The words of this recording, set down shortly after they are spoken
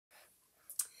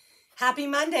Happy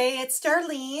Monday. It's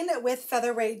Darlene with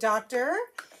Featherweight Doctor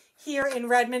here in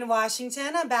Redmond,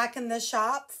 Washington. I'm back in the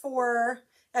shop for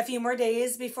a few more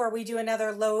days before we do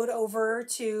another load over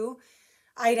to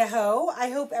Idaho.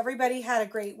 I hope everybody had a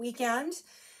great weekend.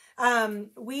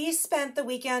 We spent the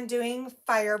weekend doing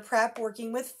fire prep,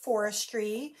 working with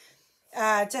forestry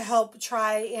to help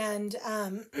try and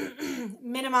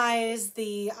minimize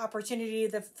the opportunity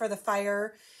for the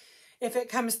fire if it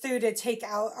comes through to take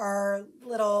out our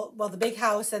little, well, the big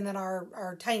house and then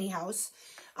our tiny house.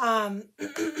 So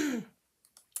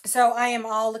I am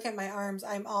all, look at my arms,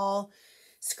 I'm all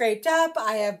scraped up.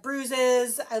 I have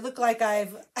bruises. I look like I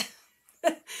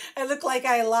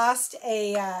lost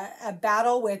a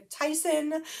battle with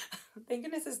Tyson. Thank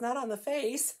goodness it's not on the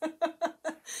face.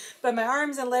 But my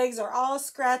arms and legs are all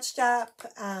scratched up.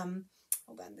 Hold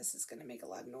on, this is going to make a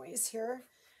lot of noise here.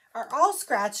 Are all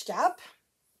scratched up.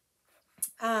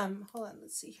 Hold on,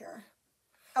 let's see here.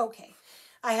 Okay.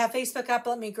 I have Facebook up.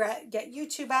 Let me get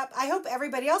YouTube up. I hope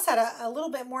everybody else had a little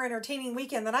bit more entertaining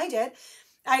weekend than I did.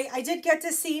 I did get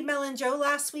to see Mel and Joe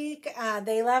last week.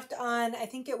 They left on, I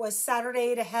think it was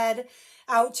Saturday, to head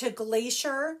out to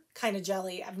Glacier. Kind of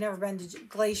jelly. I've never been to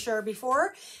Glacier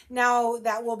before. Now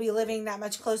that we'll be living that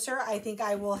much closer, I think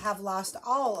I will have lost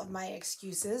all of my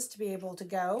excuses to be able to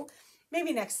go.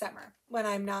 Maybe next summer when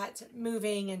I'm not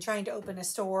moving and trying to open a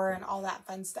store and all that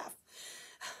fun stuff.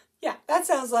 Yeah, that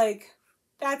sounds like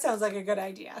a good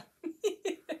idea.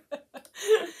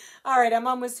 All right, I'm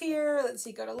almost here. Let's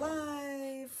see, go to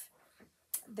live.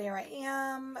 There I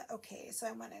am. Okay, so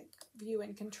I want to view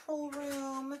in control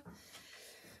room.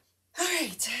 All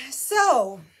right,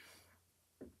 so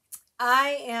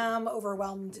I am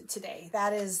overwhelmed today.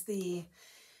 That is the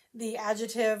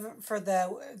adjective for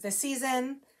the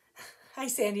season. Hi,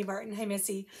 Sandy Martin. Hi,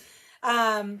 Missy.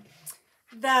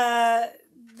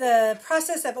 The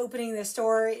process of opening the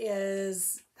store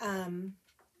is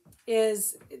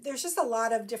there's just a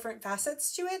lot of different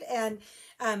facets to it, and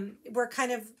we're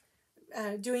kind of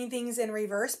doing things in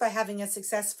reverse by having a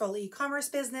successful e-commerce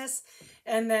business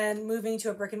and then moving to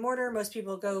a brick and mortar. Most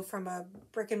people go from a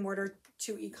brick and mortar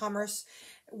to e-commerce.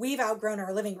 We've outgrown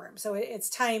our living room, so it's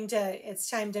time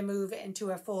to move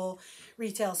into a full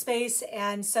retail space.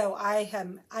 And so I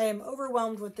am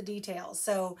overwhelmed with the details.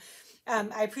 So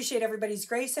I appreciate everybody's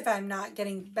grace if I'm not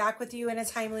getting back with you in a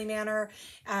timely manner,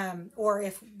 or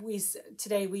if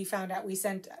today we found out we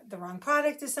sent the wrong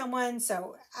product to someone.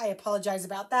 So I apologize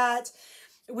about that.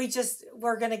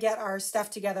 We're going to get our stuff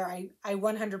together. I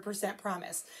 100%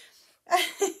 promise.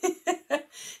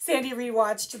 Sandy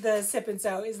rewatched the Sip and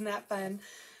Sew. Isn't that fun?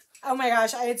 Oh my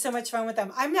gosh, I had so much fun with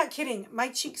them. I'm not kidding. My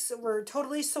cheeks were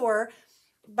totally sore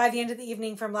by the end of the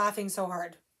evening from laughing so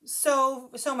hard. So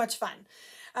much fun.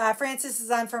 Francis is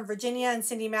on from Virginia and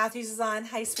Cindy Matthews is on.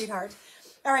 Hi, sweetheart.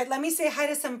 All right, let me say hi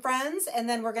to some friends and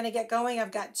then we're going to get going.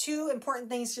 I've got 2 important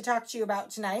things to talk to you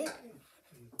about tonight.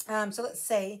 So let's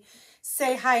say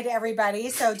hi to everybody.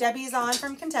 So Debbie's on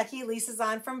from Kentucky. Lisa's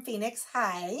on from Phoenix.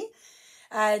 Hi.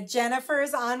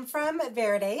 Jennifer's on from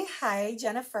Verde. Hi,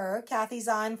 Jennifer. Kathy's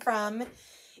on from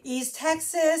East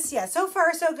Texas. Yeah, so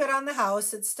far so good on the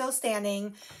house. It's still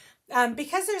standing.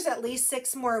 Because there's at least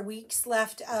 6 more weeks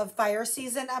left of fire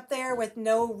season up there with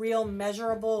no real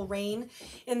measurable rain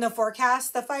in the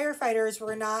forecast, the firefighters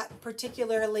were not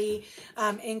particularly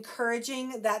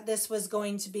encouraging that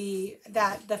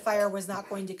that the fire was not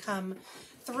going to come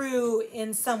through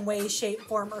in some way, shape,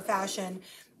 form, or fashion.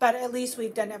 But at least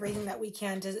we've done everything that we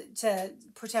can to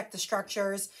protect the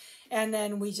structures. And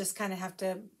then we just kind of have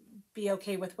to be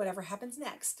okay with whatever happens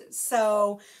next.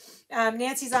 So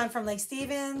Nancy's on from Lake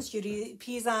Stevens. Judy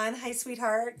P's on. Hi,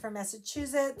 sweetheart, from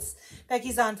Massachusetts.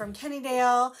 Becky's on from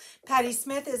Kennydale. Patty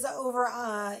Smith is over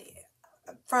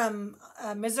from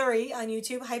Missouri on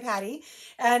YouTube. Hi, Patty.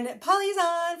 And Polly's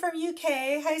on from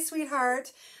UK. Hi,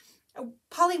 sweetheart.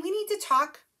 Polly, we need to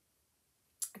talk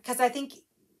because I think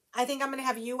I'm going to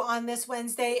have you on this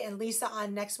Wednesday and Lisa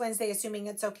on next Wednesday, assuming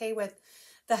it's okay with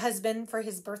the husband for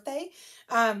his birthday.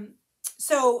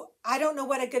 So I don't know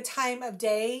what a good time of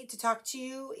day to talk to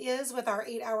you is with our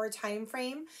 8-hour time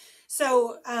frame.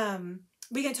 So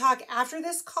we can talk after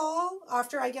this call,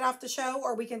 after I get off the show,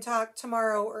 or we can talk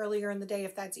tomorrow earlier in the day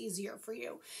if that's easier for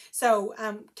you. So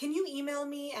can you email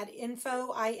me at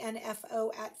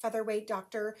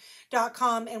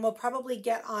info@featherweightdoctor.com, and we'll probably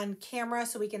get on camera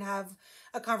so we can have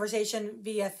a conversation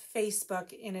via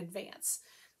Facebook in advance.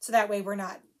 So that way we're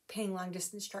not paying long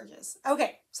distance charges.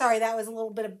 Okay, sorry, that was a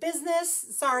little bit of business.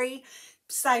 Sorry,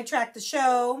 sidetracked the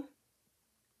show.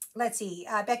 Let's see.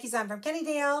 Becky's on from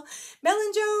Kennydale. Mel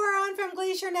and Joe are on from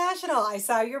Glacier National. I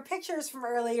saw your pictures from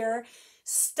earlier.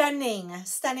 Stunning,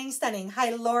 stunning, stunning. Hi,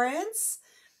 Lawrence.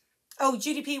 Oh,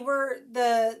 GDP,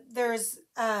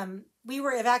 we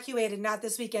were evacuated, not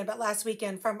this weekend, but last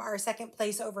weekend from our second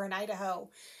place over in Idaho.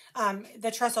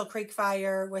 The Trestle Creek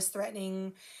fire was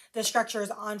threatening the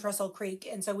structures on Trestle Creek,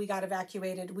 and so we got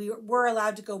evacuated. We were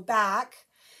allowed to go back.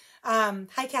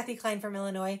 Hi, Kathy Klein from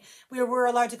Illinois. We were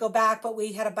allowed to go back, but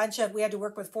we had to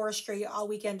work with forestry all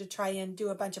weekend to try and do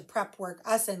a bunch of prep work,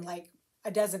 us and like a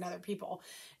dozen other people.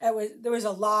 There was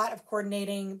a lot of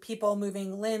coordinating, people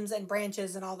moving limbs and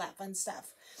branches and all that fun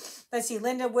stuff. Let's see,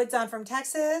 Linda Woods on from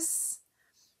Texas.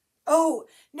 Oh,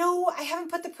 no, I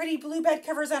haven't put the pretty blue bed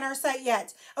covers on our site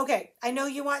yet. Okay, I know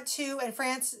you want to, and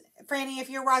Franny, if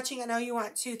you're watching, I know you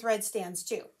want 2 thread stands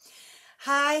too.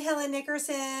 Hi, Helen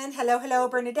Nickerson. Hello, hello.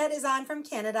 Bernadette is on from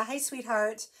Canada. Hi,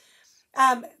 sweetheart.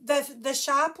 The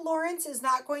shop, Lawrence, is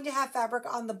not going to have fabric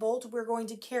on the bolt. We're going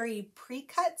to carry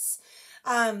pre-cuts,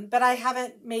 but I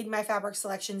haven't made my fabric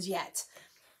selections yet.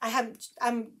 I'm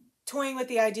toying with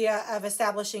the idea of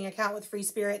establishing an account with Free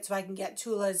Spirit so I can get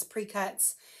Tula's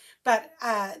pre-cuts, but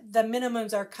the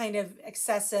minimums are kind of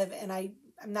excessive, and I'm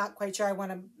not quite sure I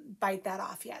want to bite that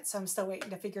off yet, so I'm still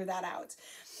waiting to figure that out.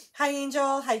 Hi,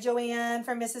 Angel. Hi, Joanne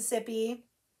from Mississippi.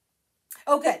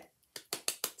 Oh, good.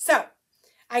 So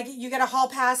you get a hall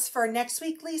pass for next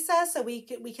week, Lisa, so we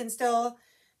can still,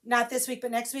 not this week,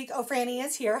 but next week. Oh, Franny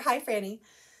is here. Hi, Franny.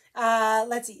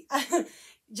 Let's see.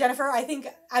 Jennifer, I think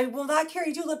I will not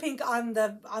carry Dula Pink on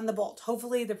the bolt.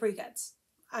 Hopefully the pre-cuts.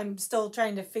 I'm still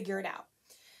trying to figure it out.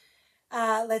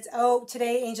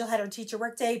 Today Angel had her teacher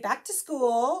work day, back to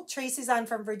school. Tracy's on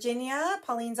from Virginia.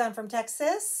 Pauline's on from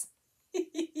Texas.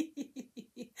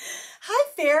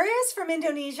 Hi, Ferris from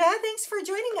Indonesia. Thanks for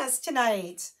joining us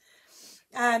tonight.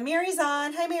 Mary's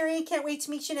on. Hi, Mary. Can't wait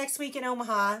to meet you next week in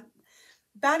Omaha.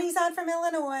 Bonnie's on from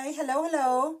Illinois. Hello,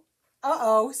 hello.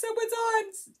 Uh-oh, someone's on.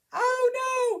 Oh,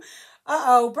 no.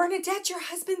 Uh-oh, Bernadette, your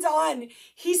husband's on.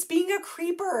 He's being a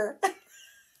creeper.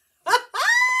 Oh,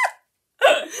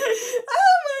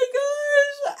 my gosh.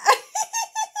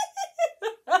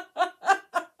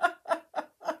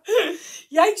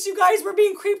 Yikes, you guys, we're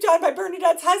being creeped on by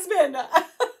Bernadette's husband.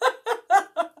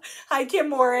 Hi, Kim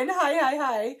Morin.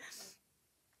 Hi.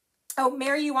 Oh,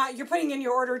 Mary, you're putting in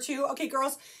your order too? Okay,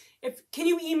 girls, can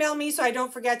you email me so I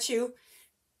don't forget you?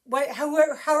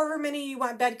 However many you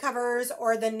want bed covers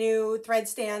or the new thread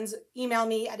stands, email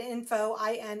me at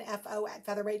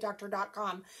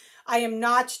info@featherweightdoctor.com. I am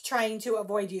not trying to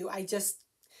avoid you. I just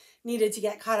needed to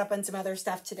get caught up on some other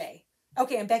stuff today.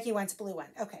 Okay, and Becky wants blue one.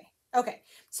 Okay.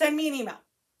 Send me an email.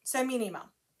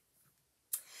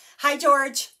 Hi,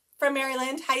 George from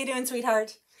Maryland. How you doing,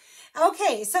 sweetheart?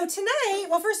 Okay, so tonight,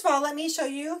 well, first of all, let me show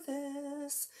you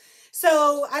this.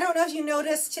 So I don't know if you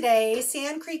noticed today,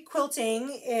 Sand Creek Quilting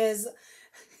is,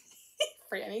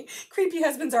 Franny, creepy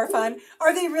husbands are fun.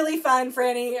 Are they really fun,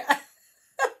 Franny?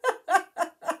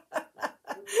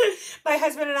 My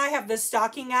husband and I have the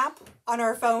stalking app on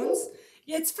our phones.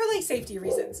 It's for like safety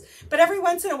reasons. But every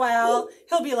once in a while,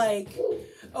 he'll be like,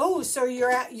 oh, so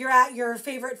you're at your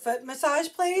favorite foot massage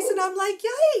place? And I'm like,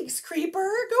 yikes, creeper,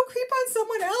 go creep on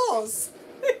someone else.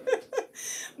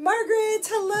 Margaret,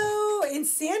 hello, in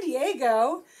San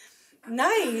Diego.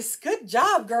 Nice, good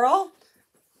job, girl.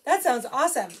 That sounds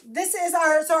awesome. This is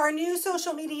our new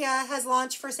social media has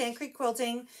launched for Sand Creek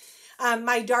Quilting.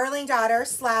 My darling daughter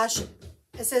 /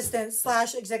 assistant /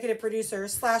 executive producer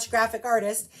 / graphic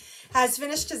artist has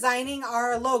finished designing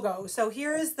our logo. So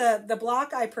here is the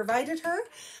block I provided her.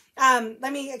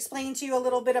 Let me explain to you a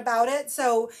little bit about it.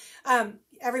 So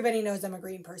everybody knows I'm a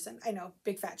green person. I know,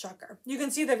 big fat shocker. You can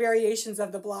see the variations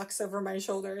of the blocks over my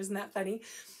shoulder. Isn't that funny?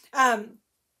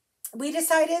 We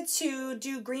decided to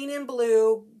do green and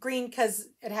blue. Green because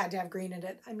it had to have green in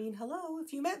it. I mean, hello,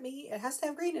 if you met me, it has to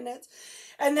have green in it.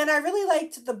 And then I really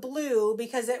liked the blue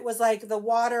because it was like the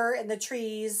water and the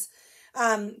trees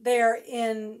there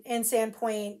in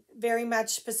Sandpoint, very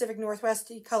much Pacific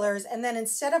Northwest colors. And then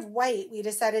instead of white, we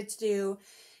decided to do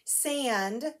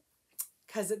sand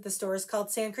because the store is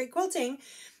called Sand Creek Quilting.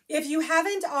 If you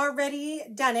haven't already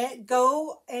done it,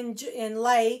 go and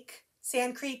like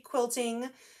Sand Creek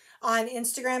Quilting on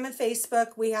Instagram and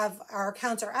Facebook. We have our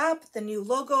accounts are up. The new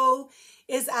logo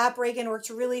is up. Reagan worked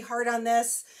really hard on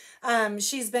this.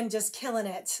 She's been just killing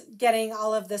it, getting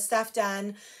all of the stuff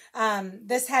done.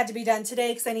 This had to be done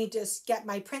today because I need to get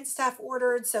my print stuff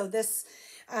ordered. So this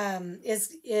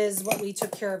is what we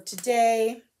took care of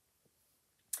today.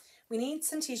 We need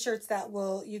some t-shirts that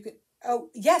oh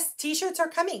yes, t-shirts are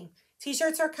coming.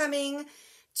 T-shirts are coming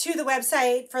to the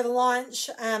website for the launch.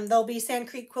 There'll be Sand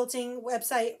Creek Quilting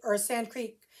website or Sand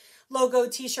Creek logo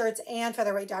t-shirts and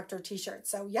Featherweight Doctor t-shirts.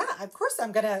 So yeah, of course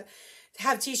I'm gonna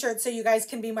have t-shirts so you guys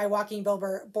can be my walking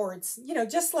billboards, you know,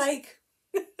 just like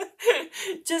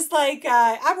just like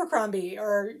Abercrombie,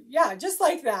 or yeah, just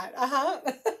like that.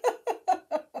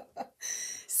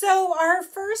 So our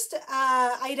first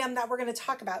item that we're going to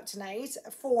talk about tonight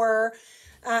for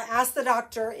Ask the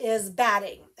Doctor is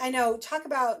batting. I know, talk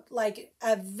about like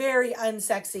a very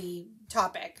unsexy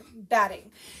topic,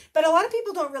 batting. But a lot of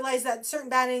people don't realize that certain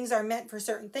battings are meant for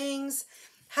certain things.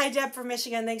 Hi, Deb from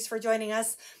Michigan. Thanks for joining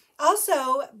us.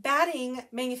 Also, batting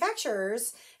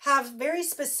manufacturers have very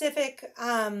specific,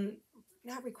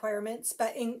 not requirements,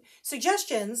 but in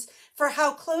suggestions for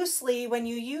how closely, when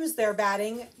you use their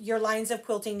batting, your lines of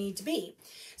quilting need to be.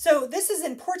 So this is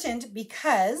important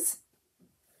because,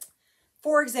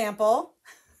 for example,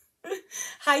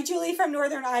 hi, Julie from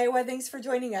Northern Iowa. Thanks for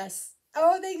joining us.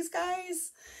 Oh, thanks,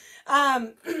 guys.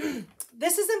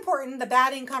 This is important. The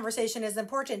batting conversation is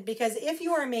important because if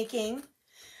you are making,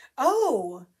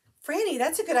 oh, Franny,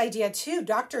 that's a good idea too.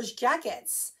 Doctor's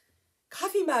jackets,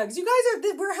 coffee mugs. You guys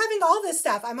are, we're having all this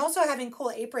stuff. I'm also having cool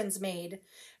aprons made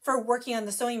for working on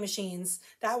the sewing machines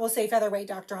that will say Featherweight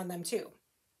Doctor on them too.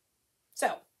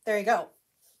 So there you go.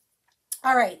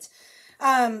 All right.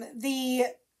 The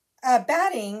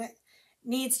batting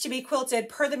needs to be quilted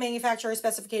per the manufacturer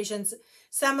specifications,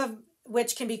 some of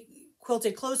which can be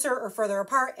quilted closer or further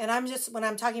apart. And when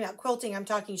I'm talking about quilting, I'm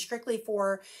talking strictly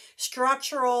for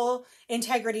structural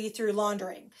integrity through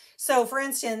laundering. So for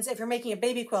instance, if you're making a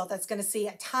baby quilt that's going to see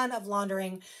a ton of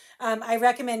laundering, I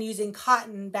recommend using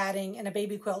cotton batting in a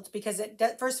baby quilt because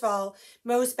first of all,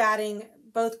 most batting,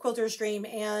 both Quilter's Dream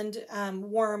and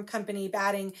Warm Company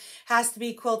batting, has to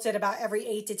be quilted about every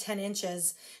 8 to 10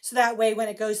 inches. So that way, when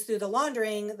it goes through the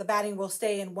laundering, the batting will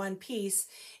stay in one piece.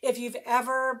 If you've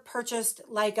ever purchased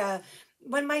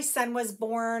when my son was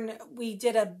born, we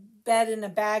did a bed in a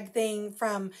bag thing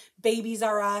from Babies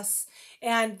R Us.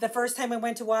 And the first time I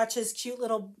went to watch his cute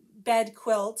little bed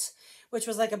quilt, which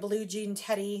was like a blue jean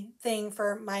teddy thing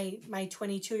for my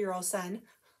 22-year-old son.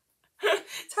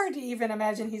 It's hard to even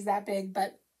imagine he's that big,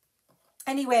 but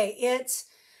anyway, it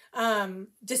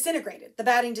disintegrated. The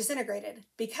batting disintegrated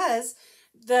because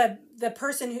the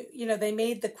person who, you know, they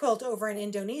made the quilt over in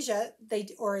Indonesia,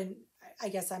 I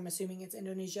guess I'm assuming it's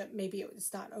Indonesia. Maybe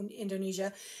it's not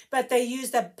Indonesia, but they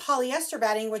used a polyester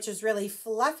batting, which is really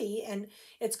fluffy and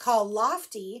it's called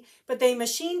lofty, but they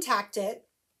machine tacked it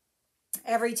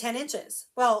every 10 inches.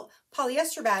 Well,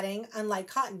 polyester batting, unlike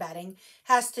cotton batting,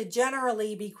 has to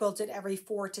generally be quilted every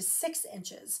 4 to 6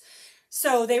 inches.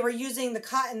 So they were using the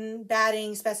cotton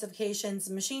batting specifications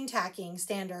machine tacking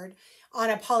standard on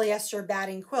a polyester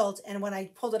batting quilt. And when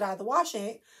I pulled it out of the wash,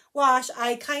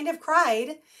 I kind of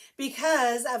cried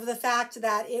because of the fact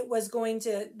that it was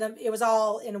it was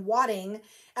all in wadding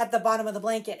at the bottom of the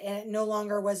blanket and it no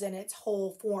longer was in its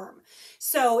whole form.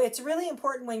 So it's really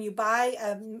important when you buy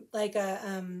a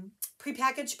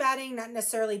prepackaged batting, not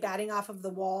necessarily batting off of the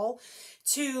wall,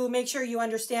 to make sure you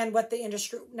understand what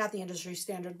not the industry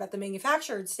standard, but the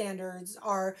manufactured standards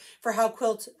are for how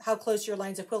close your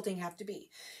lines of quilting have to be.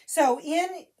 So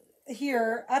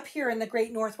up here in the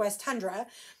Great Northwest Tundra,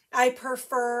 I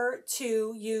prefer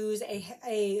to use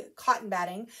a cotton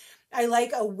batting. I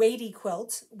like a weighty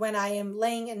quilt. When I am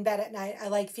laying in bed at night, I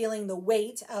like feeling the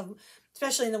weight of,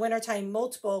 especially in the wintertime,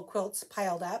 multiple quilts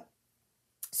piled up.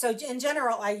 So in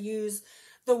general, I use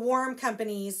the Warm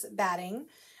Company's batting.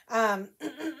 Now,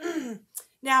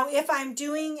 if I'm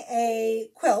doing a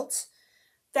quilt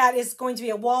that is going to be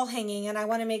a wall hanging and I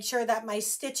want to make sure that my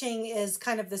stitching is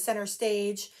kind of the center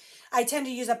stage, I tend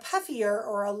to use a puffier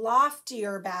or a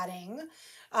loftier batting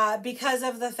because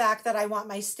of the fact that I want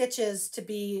my stitches to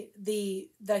be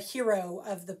the hero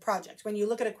of the project. When you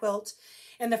look at a quilt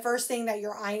and the first thing that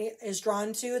your eye is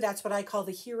drawn to, that's what I call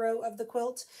the hero of the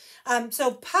quilt.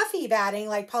 So puffy batting,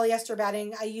 like polyester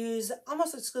batting, I use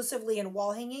almost exclusively in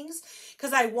wall hangings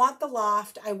because I want the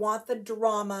loft, I want the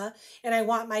drama, and I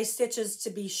want my stitches to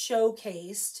be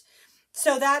showcased.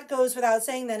 So that goes without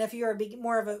saying then if you're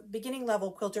more of a beginning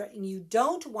level quilter and you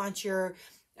don't want your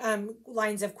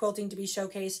lines of quilting to be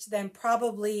showcased, then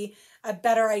probably a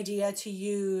better idea to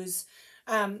use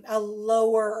a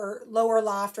lower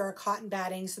loft or a cotton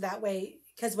batting. So that way,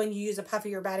 because when you use a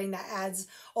puffier batting, that adds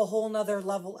a whole nother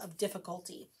level of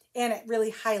difficulty and it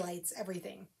really highlights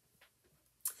everything.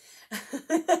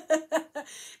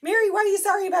 Mary, why are you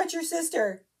sorry about your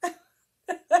sister?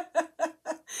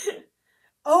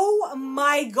 Oh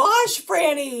my gosh,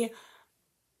 Franny.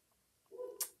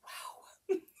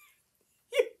 Wow.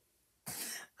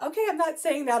 Okay, I'm not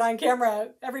saying that on camera.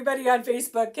 Everybody on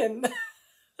Facebook can.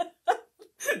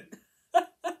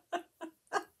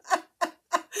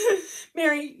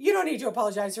 Mary, you don't need to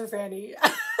apologize for Franny.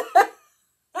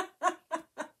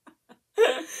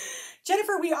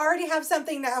 Jennifer, we already have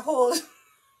something that holds.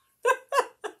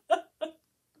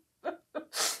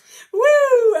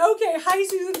 Woo! Okay, hi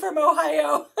Susan from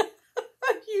Ohio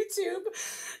on YouTube.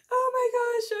 Oh my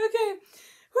gosh, okay.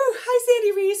 Woo, hi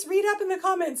Sandy Reese. Read up in the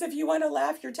comments if you want to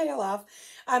laugh your tail off.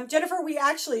 Jennifer, we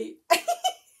actually...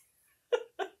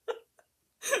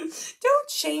 Don't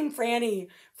shame Franny.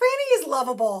 Franny is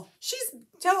lovable.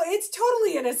 It's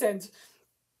totally innocent.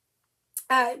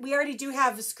 We already do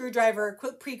have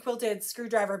pre-quilted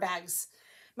screwdriver bags,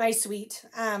 my sweet,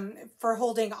 for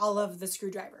holding all of the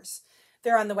screwdrivers.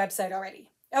 They're on the website already.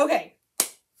 Okay.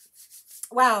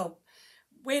 Wow.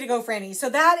 Way to go, Franny. So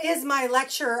that is my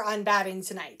lecture on batting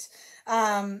tonight.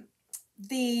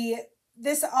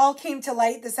 This all came to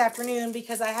light this afternoon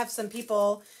because I have some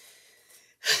people...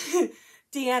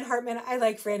 Deanne Hartman, I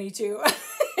like Franny too.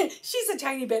 She's a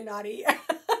tiny bit naughty.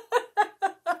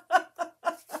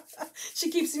 She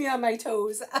keeps me on my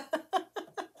toes.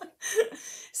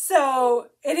 So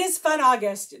it is Fun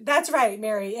August. That's right,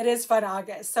 Mary. It is Fun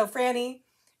August. So Franny,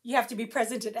 you have to be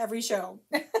present at every show.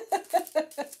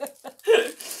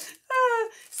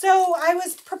 So I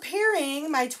was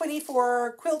preparing my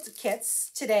 24 quilt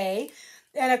kits today,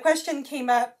 and a question came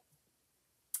up.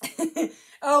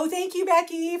 Oh, thank you,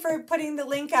 Becky, for putting the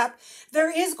link up.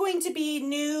 There is going to be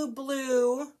new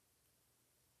blue.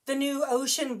 The new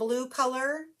ocean blue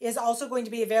color is also going to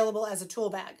be available as a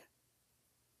tool bag.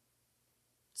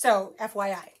 So,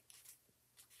 FYI.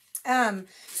 So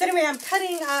anyway, I'm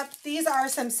cutting up. These are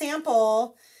some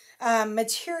sample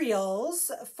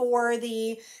materials for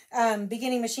the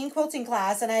beginning machine quilting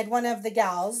class. And I had one of the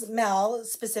gals, Mel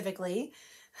specifically.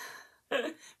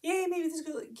 Yay, maybe this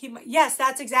could keep my... Yes,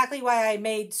 that's exactly why I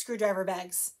made screwdriver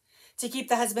bags. To keep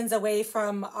the husbands away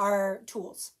from our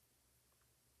tools.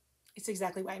 It's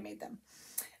exactly why I made them.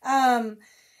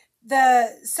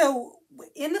 So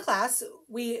in the class,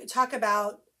 we talk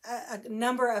about a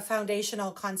number of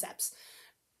foundational concepts,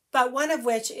 but one of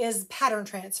which is pattern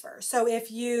transfer. So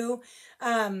if you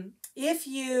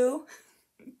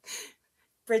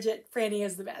Bridget, Franny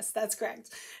is the best. That's correct.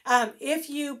 If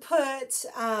you put,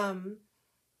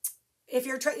 if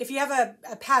you have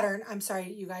a pattern, I'm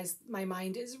sorry, you guys, my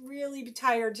mind is really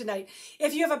tired tonight.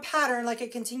 If you have a pattern, like a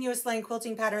continuous line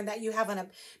quilting pattern that you have on a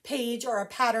page or a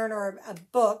pattern or a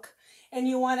book, and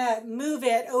you want to move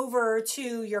it over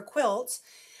to your quilt,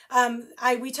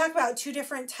 we talk about two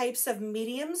different types of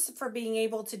mediums for being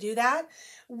able to do that.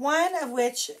 One of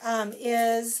which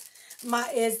is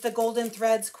the Golden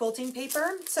Threads quilting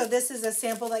paper. So this is a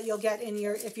sample that you'll get in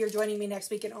your, if you're joining me next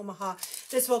week in Omaha,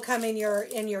 this will come in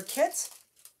your kit.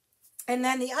 And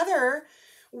then the other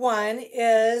one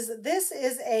is, this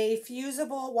is a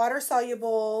fusible,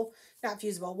 water-soluble, what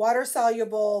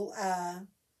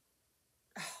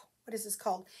is this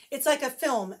called? It's like a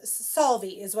film,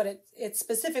 Solvy is what it's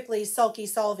specifically Sulky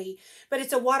Solvy, but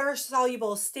it's a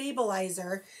water-soluble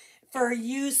stabilizer for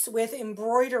use with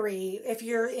embroidery. If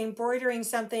you're embroidering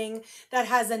something that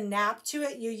has a nap to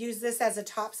it, you use this as a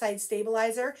topside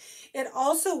stabilizer. It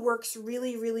also works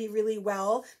really, really, really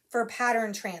well for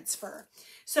pattern transfer.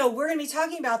 So we're going to be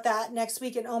talking about that next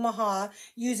week in Omaha,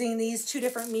 using these two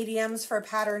different mediums for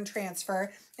pattern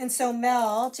transfer. And so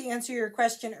Mel, to answer your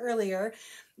question earlier,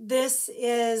 this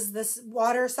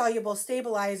water-soluble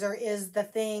stabilizer is the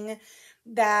thing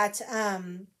that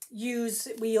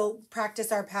we'll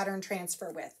practice our pattern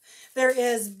transfer with. There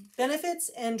is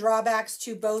benefits and drawbacks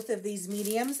to both of these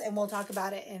mediums, and we'll talk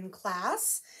about it in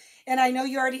class. And I know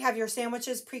you already have your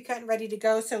sandwiches pre-cut and ready to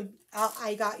go, so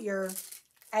I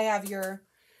have your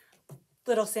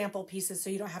little sample pieces,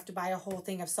 so you don't have to buy a whole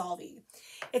thing of Solvy.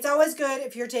 It's always good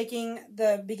if you're taking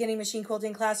the beginning machine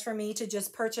quilting class from me to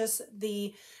just purchase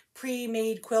the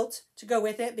pre-made quilt to go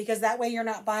with it, because that way you're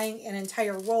not buying an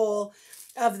entire roll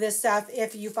of this stuff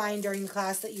if you find during the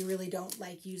class that you really don't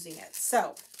like using it.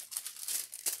 So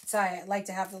I like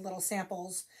to have the little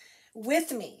samples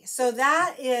with me. So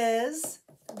that is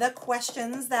the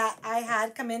questions that I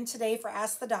had come in today for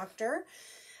Ask the Doctor.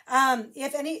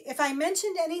 If I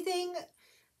mentioned anything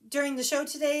during the show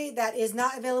today that is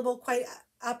not available quite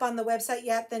up on the website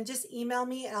yet, then just email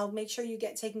me and I'll make sure you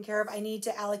get taken care of. I need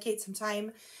to allocate some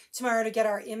time tomorrow to get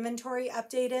our inventory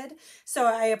updated. So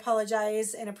I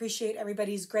apologize and appreciate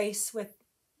everybody's grace with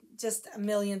just a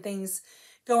million things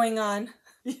going on.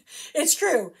 It's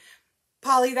true.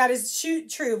 Polly, that is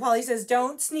true. Polly says,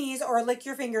 don't sneeze or lick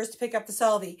your fingers to pick up the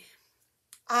Solvy.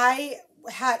 I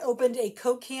had opened a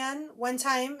Coke can one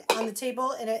time on the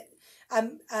table, and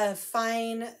a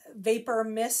fine vapor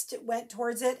mist went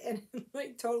towards it and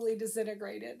like totally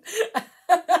disintegrated.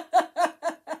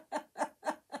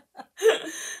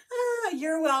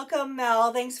 You're welcome,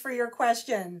 Mel. Thanks for your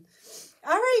question.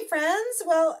 All right, friends.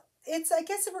 Well, I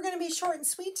guess we're going to be short and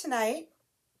sweet tonight.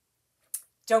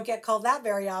 Don't get called that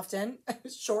very often.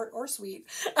 Short or sweet.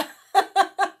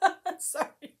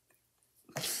 Sorry.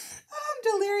 I'm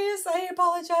delirious. I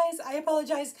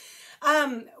apologize.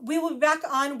 We will be back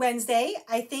on Wednesday,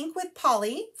 I think, with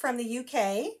Polly from the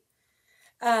UK.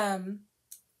 Oh,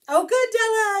 good,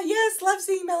 Della. Yes, love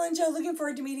seeing Mel and Joe. Looking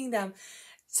forward to meeting them.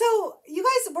 So you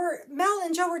guys Mel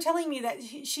and Joe were telling me that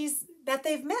that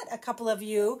they've met a couple of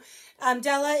you.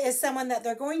 Della is someone that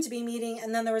they're going to be meeting.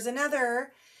 And then there was some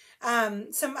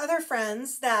other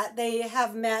friends that they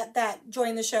have met that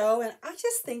joined the show. And I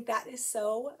just think that is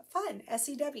so fun.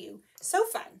 SEW. So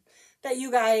fun that you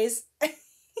guys,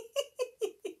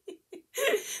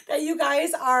 that you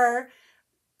guys are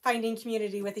finding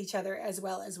community with each other as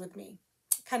well as with me.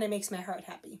 Kind of makes my heart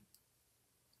happy.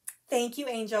 Thank you,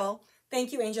 Angel.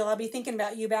 Thank you, Angel. I'll be thinking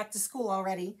about you back to school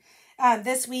already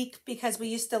this week because we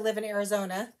used to live in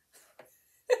Arizona.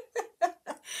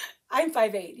 I'm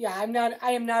 5'8". Yeah, I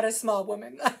am not a small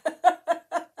woman.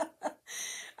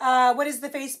 What is the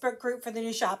Facebook group for the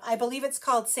new shop? I believe it's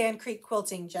called Sand Creek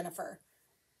Quilting, Jennifer.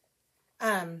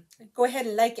 Go ahead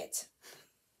and like it.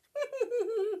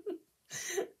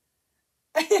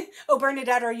 Oh,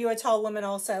 Bernadette, are you a tall woman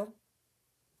also?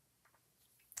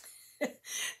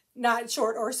 Not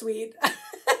short or sweet.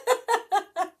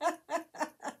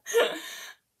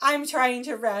 I'm trying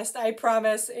to rest. I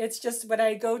promise. It's just when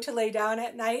I go to lay down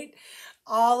at night,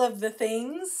 all of the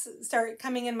things start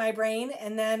coming in my brain.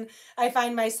 And then I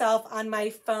find myself on my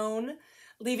phone,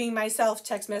 leaving myself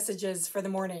text messages for the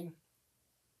morning.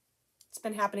 It's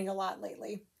been happening a lot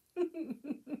lately.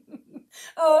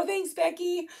 Oh, thanks,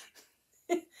 Becky.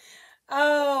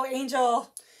 Oh, Angel.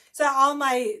 So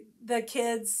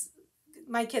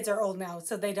my kids are old now,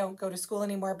 so they don't go to school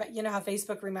anymore. But you know how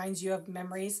Facebook reminds you of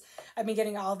memories? I've been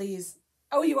getting all these.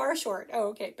 Oh, you are short. Oh,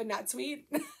 okay, but not sweet.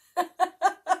 I've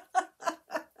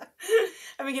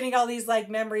been getting all these like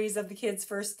memories of the kids'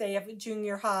 first day of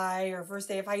junior high or first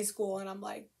day of high school. And I'm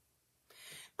like,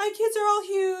 my kids are all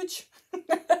huge.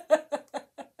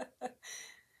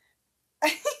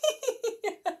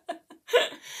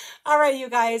 All right, you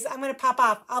guys, I'm going to pop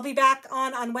off. I'll be back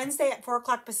on Wednesday at 4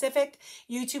 o'clock Pacific,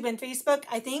 YouTube and Facebook.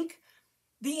 I think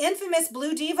the infamous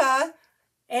Blue Diva,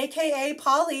 aka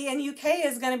Polly in UK,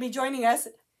 is going to be joining us.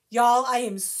 Y'all, I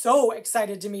am so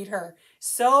excited to meet her.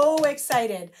 So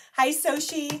excited. Hi,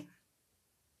 Soshi.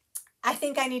 I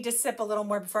think I need to sip a little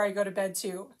more before I go to bed,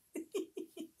 too.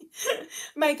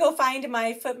 Might go find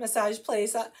my foot massage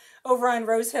place over on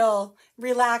Rose Hill.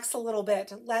 Relax a little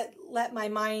bit. Let my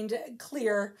mind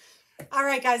clear. All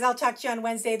right, guys, I'll talk to you on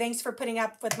Wednesday. Thanks for putting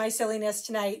up with my silliness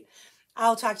tonight.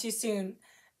 I'll talk to you soon.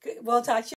 We'll talk to you.